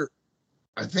love that.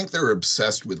 I think they're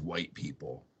obsessed with white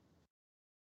people.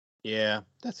 Yeah,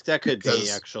 that could be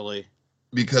actually.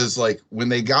 Because like when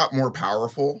they got more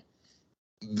powerful,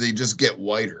 they just get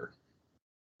whiter.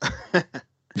 Well,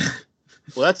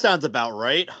 that sounds about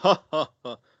right.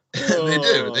 They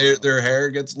do. Their hair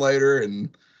gets lighter and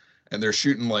they're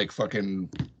shooting like fucking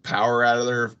power out of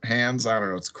their hands. I don't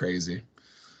know. It's crazy.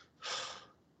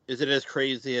 Is it as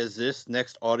crazy as this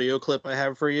next audio clip I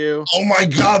have for you? Oh my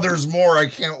God, there's more. I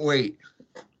can't wait.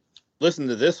 Listen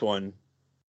to this one.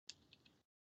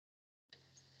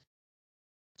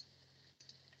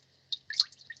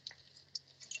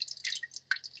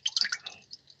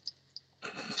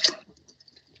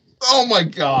 Oh my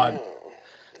God.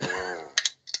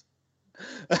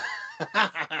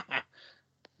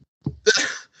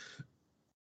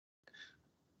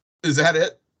 Is that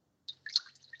it?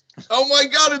 Oh my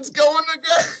God, it's going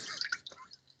again.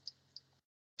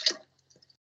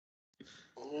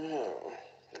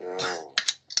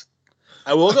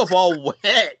 I woke up all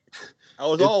wet. I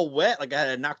was all wet, like I had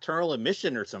a nocturnal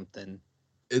emission or something.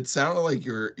 It sounded like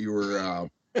you were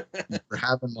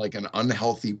having like an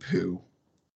unhealthy poo.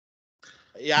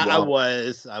 Yeah, wow.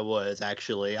 I was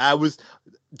actually. I was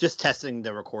just testing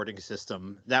the recording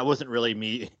system. That wasn't really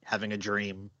me having a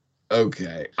dream.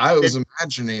 Okay. I was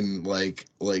imagining like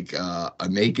a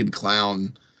naked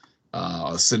clown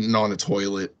sitting on a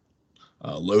toilet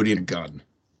loading a gun.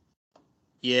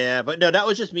 Yeah, but no, that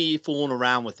was just me fooling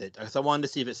around with it because I wanted to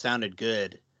see if it sounded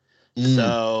good.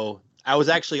 So I was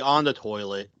actually on the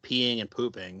toilet peeing and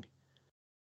pooping,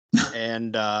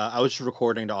 and I was just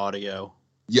recording the audio.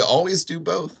 You always do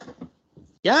both?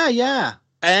 Yeah.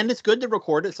 And it's good to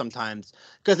record it sometimes.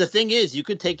 Because the thing is, you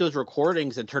could take those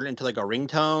recordings and turn it into like a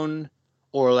ringtone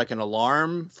or like an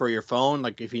alarm for your phone.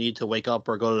 Like if you need to wake up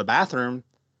or go to the bathroom,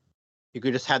 You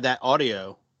could just have that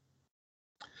audio.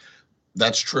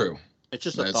 That's true. It's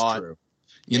just a thought. True.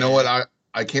 You know what?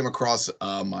 I came across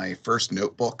my first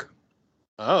notebook.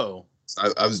 Oh.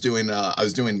 I was doing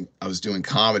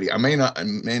comedy. I may not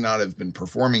have been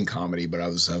performing comedy, but I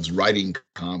was writing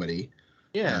comedy.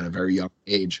 Yeah. At a very young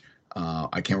age.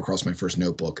 I came across my first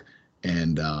notebook,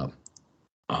 and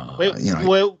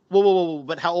whoa!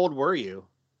 But how old were you?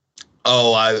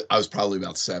 Oh, I was probably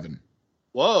about 7.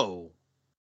 Whoa,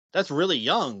 that's really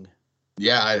young.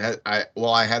 Yeah,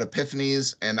 I had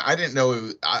epiphanies, and I didn't know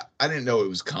it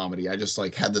was comedy. I just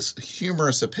like had this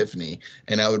humorous epiphany,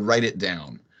 and I would write it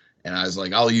down, and I was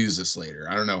like, I'll use this later.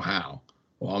 I don't know how.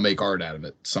 Well, I'll make art out of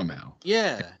it somehow.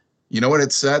 Yeah. You know what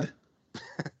it said?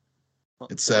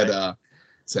 It said,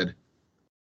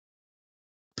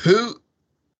 poo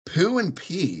and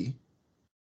pee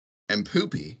and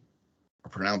poopy are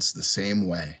pronounced the same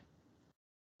way.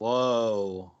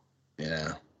 Whoa.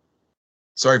 Yeah.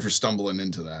 Sorry for stumbling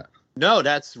into that. No,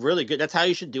 that's really good. That's how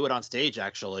you should do it on stage,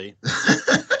 actually.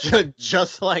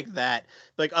 Just like that.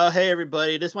 Like, oh, hey,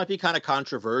 everybody, this might be kind of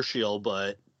controversial,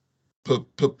 but...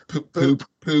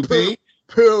 Poopy?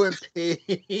 Poo and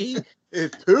pee.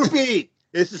 It's poopy.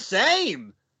 It's the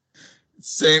same.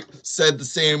 Said the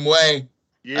same way.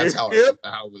 Yeah. That's how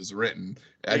it was written.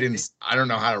 I don't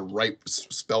know how to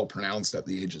spell pronounced at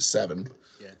the age of 7.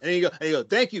 Yeah. And you go,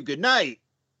 thank you, good night.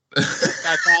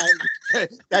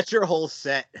 That's your whole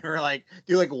set. Or like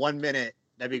do like 1 minute.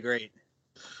 That'd be great.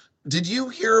 Did you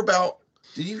hear about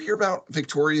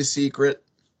Victoria's Secret?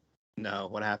 No,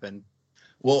 what happened?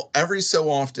 Well, every so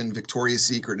often Victoria's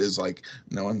Secret is like,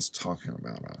 no one's talking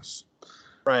about us.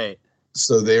 Right.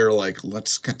 So they're like,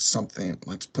 let's get something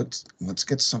ridiculous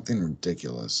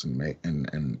and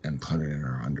put it in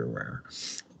our underwear.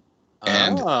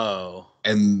 And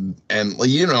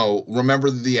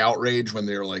remember the outrage when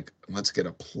they're like, let's get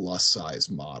a plus size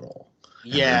model.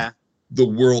 Yeah. The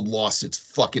world lost its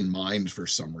fucking mind for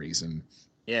some reason.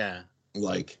 Yeah.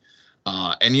 Like,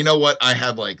 and you know what? I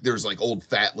had there's old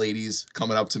fat ladies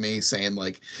coming up to me saying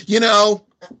like, I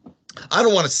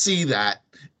don't want to see that.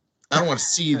 I don't want to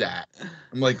see that.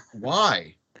 I'm like,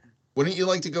 why? Wouldn't you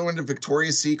like to go into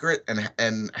Victoria's Secret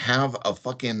and have a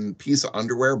fucking piece of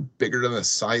underwear bigger than a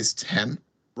size 10?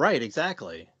 Right,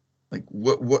 exactly. Like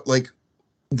what like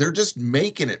they're just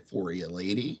making it for you,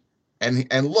 lady. And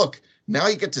look, now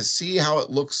you get to see how it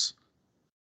looks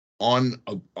on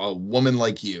a woman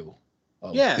like you.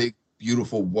 A big,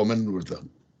 beautiful woman with a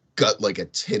gut like a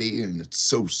titty, and it's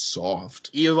so soft.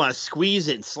 You want to squeeze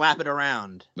it and slap it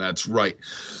around. That's right.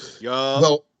 Yo.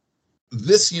 Well,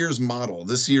 this year's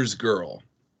girl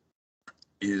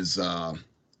is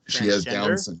she has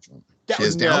Down syndrome. She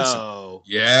has Down syndrome.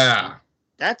 Yeah.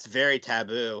 That's very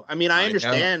taboo. I mean, I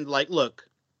understand, look,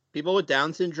 people with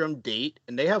Down syndrome date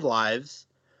and they have lives,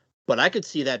 but I could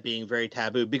see that being very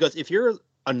taboo because if you're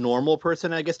a normal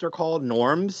person, I guess they're called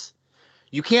norms,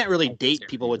 you can't really date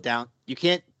people with Down. You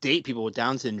can't date people with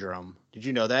Down syndrome. Did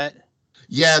you know that?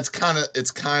 Yeah, it's kind of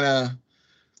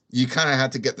you kind of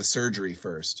have to get the surgery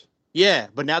first. Yeah,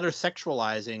 but now they're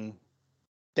sexualizing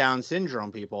Down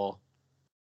syndrome people.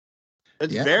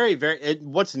 It's very, very.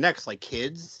 What's next? Like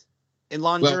kids in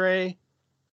lingerie?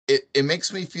 Well, it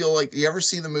makes me feel like. You ever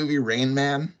see the movie Rain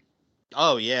Man?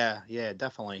 Oh yeah,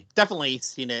 definitely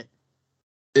seen it.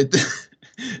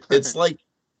 It's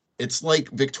like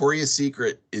Victoria's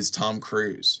Secret is Tom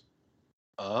Cruise.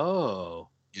 Oh.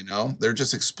 They're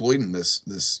just exploiting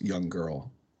this young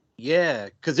girl. Yeah,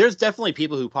 because there's definitely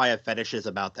people who probably have fetishes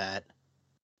about that.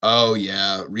 Oh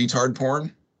yeah, retard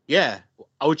porn. Yeah,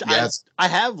 which I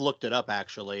have looked it up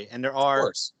actually, and there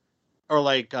are, or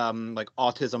like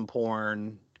autism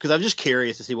porn, because I'm just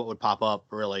curious to see what would pop up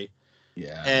really.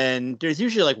 Yeah. And there's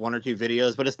usually like 1 or 2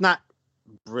 videos, but it's not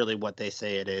really what they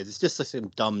say it is. It's just like some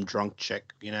dumb drunk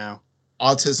chick,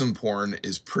 Autism porn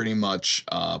is pretty much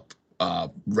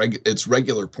it's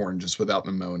regular porn just without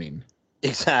the moaning.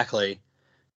 Exactly.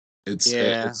 It's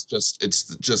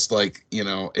just like,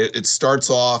 it starts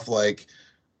off like,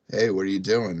 hey, what are you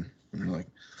doing? And you're like,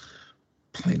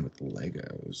 playing with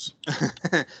Legos.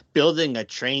 Building a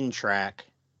train track.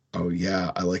 Oh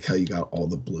yeah, I like how you got all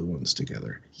the blue ones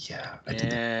together. Yeah, I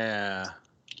did.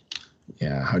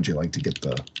 Yeah, how'd you like to get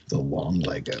the long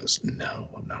Legos? No,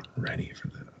 I'm not ready for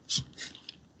those.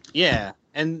 Yeah,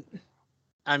 and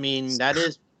I mean that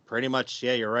is pretty much,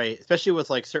 yeah, you're right. Especially with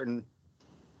like certain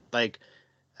like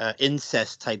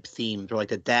incest type themes, where like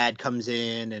the dad comes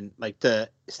in and like the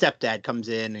stepdad comes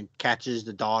in and catches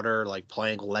the daughter like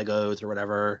playing Legos or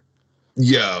whatever.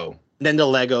 Yo. And then the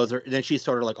Legos then she's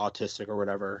sort of like autistic or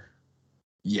whatever.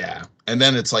 Yeah. And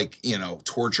then it's like,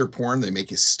 torture porn. They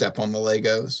make you step on the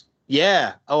Legos.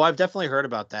 Yeah. Oh, I've definitely heard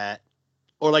about that.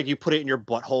 Or like you put it in your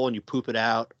butthole and you poop it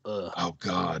out. Ugh. Oh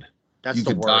God, That's you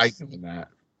the could die worst. doing that.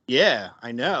 Yeah,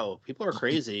 I know. People are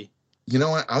crazy. You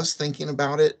know what? I was thinking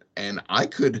about it, and I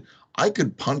could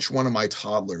punch one of my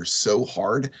toddlers so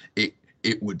hard it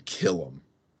would kill him.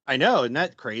 I know. Isn't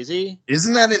that crazy?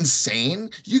 Isn't that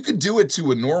insane? You could do it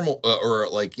to a normal or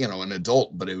like, an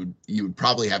adult, but you would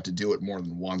probably have to do it more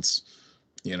than once,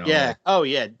 Yeah. like, Oh,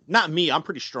 yeah. Not me. I'm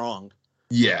pretty strong.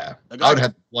 yeah. Like, I would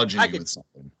have to bludgeon you could, with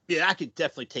something. Yeah, I could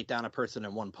definitely take down a person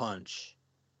in one punch.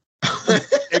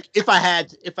 if I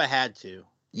had to.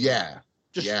 Yeah.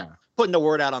 Just yeah. putting the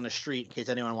word out on the street in case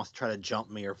anyone wants to try to jump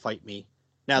me or fight me.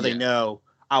 Now they know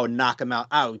I would knock them out.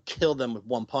 I would kill them with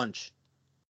one punch.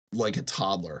 Like a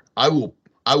toddler. I will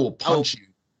punch you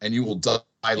and you will die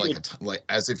like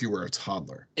as if you were a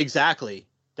toddler. Exactly.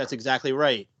 That's exactly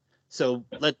right. So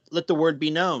let the word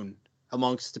be known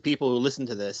amongst the people who listen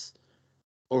to this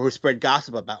or who spread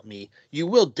gossip about me. You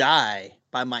will die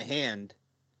by my hand.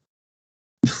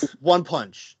 One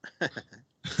punch.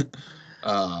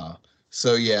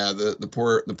 So yeah,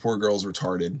 the poor girl's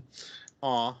retarded.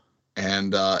 Aw.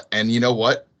 And you know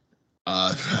what?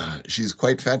 She's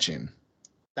quite fetching.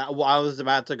 I was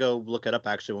about to go look it up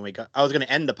actually I was going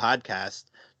to end the podcast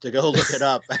to go look it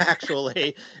up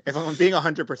actually, if I'm being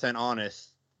 100%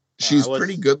 honest. She's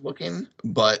pretty good looking,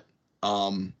 but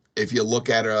if you look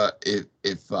at her if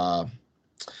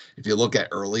you look at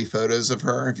early photos of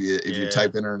her, if you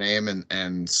type in her name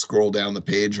and scroll down the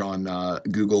page on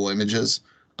Google Images,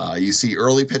 you see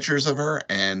early pictures of her,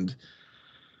 and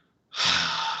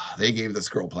they gave this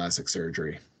girl plastic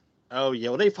surgery. Oh yeah,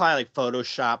 well they probably like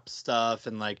Photoshop stuff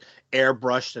and like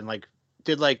airbrushed and like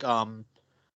did like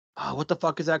what the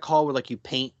fuck is that called? Where like you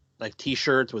paint like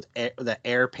T-shirts with the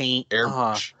air paint.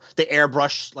 Airbrush. They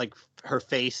airbrush like her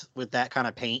face with that kind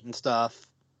of paint and stuff.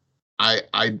 I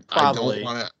don't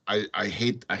want to. I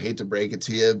hate to break it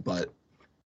to you, but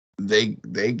they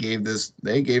gave this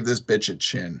bitch a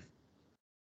chin.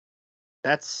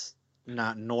 That's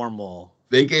not normal.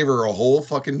 They gave her a whole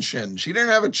fucking chin. She didn't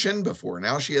have a chin before.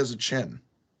 Now she has a chin.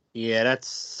 Yeah, that's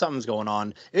something's going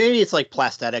on. Maybe it's like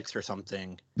prosthetics or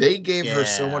something. They gave her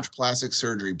so much plastic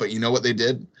surgery, but you know what they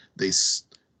did? They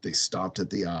stopped at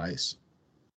the eyes.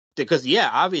 Because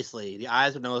obviously the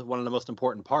eyes are one of the most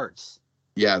important parts.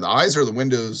 Yeah, the eyes are the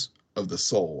windows of the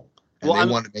soul, and they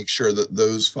wanted to make sure that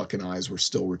those fucking eyes were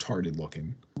still retarded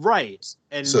looking. Right,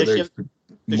 and so does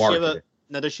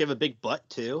she have a big butt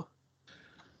too?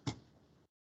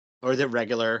 Or is it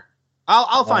regular?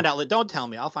 I'll find out. Don't tell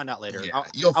me. I'll find out later. Yeah,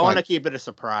 I want to keep it a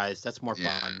surprise. That's more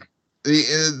fun.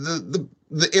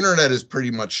 The internet is pretty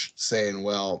much saying,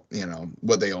 well,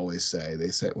 what they always say. They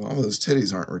say, well, those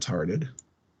titties aren't retarded.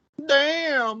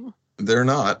 Damn. They're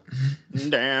not.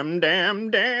 Damn.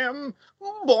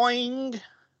 Boing.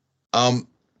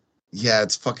 Yeah,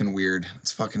 it's fucking weird.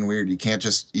 You can't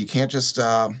just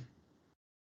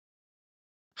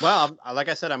Well, like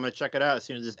I said, I'm going to check it out as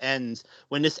soon as this ends.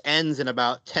 When this ends in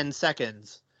about 10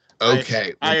 seconds.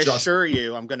 Okay. I assure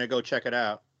you, I'm going to go check it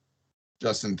out.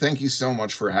 Justin, thank you so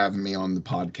much for having me on the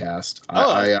podcast.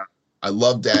 I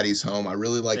love Daddy's Home. I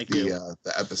really like the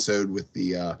episode with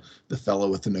the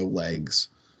fellow with the no legs.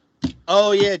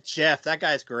 Oh yeah, Jeff. That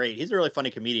guy's great. He's a really funny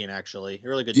comedian, actually.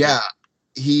 Really good. Yeah,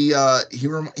 he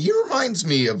reminds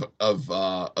me of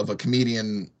a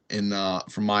comedian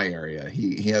from my area.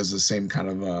 He has the same kind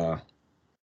of the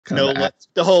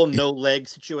whole no leg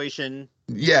situation.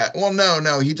 Yeah, well,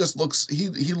 no. He just looks. He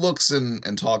looks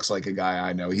and talks like a guy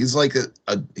I know. He's like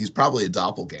he's probably a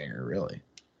doppelganger, really.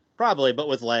 Probably, but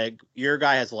with leg. Your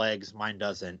guy has legs. Mine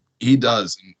doesn't. He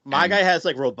does. My guy has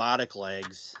like robotic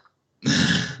legs.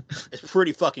 It's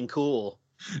pretty fucking cool.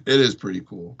 It is pretty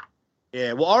cool.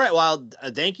 Yeah. Well, all right. Well,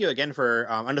 thank you again for.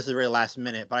 I know this is the very last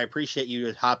minute, but I appreciate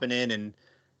you hopping in and.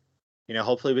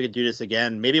 Hopefully we could do this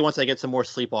again. Maybe once I get some more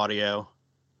sleep audio.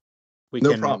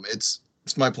 No problem. It's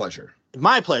my pleasure.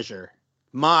 My pleasure.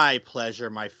 My pleasure,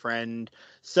 my friend.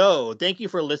 So thank you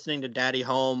for listening to Daddy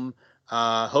Home.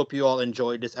 Hope you all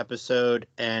enjoyed this episode,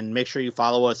 and make sure you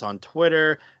follow us on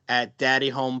Twitter at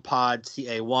DaddyHomePod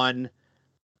CA1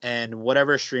 and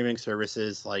whatever streaming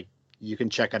services you can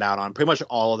check it out on. Pretty much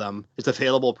all of them. It's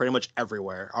available pretty much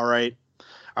everywhere. All right.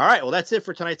 Well, that's it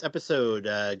for tonight's episode.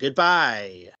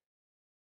 Goodbye.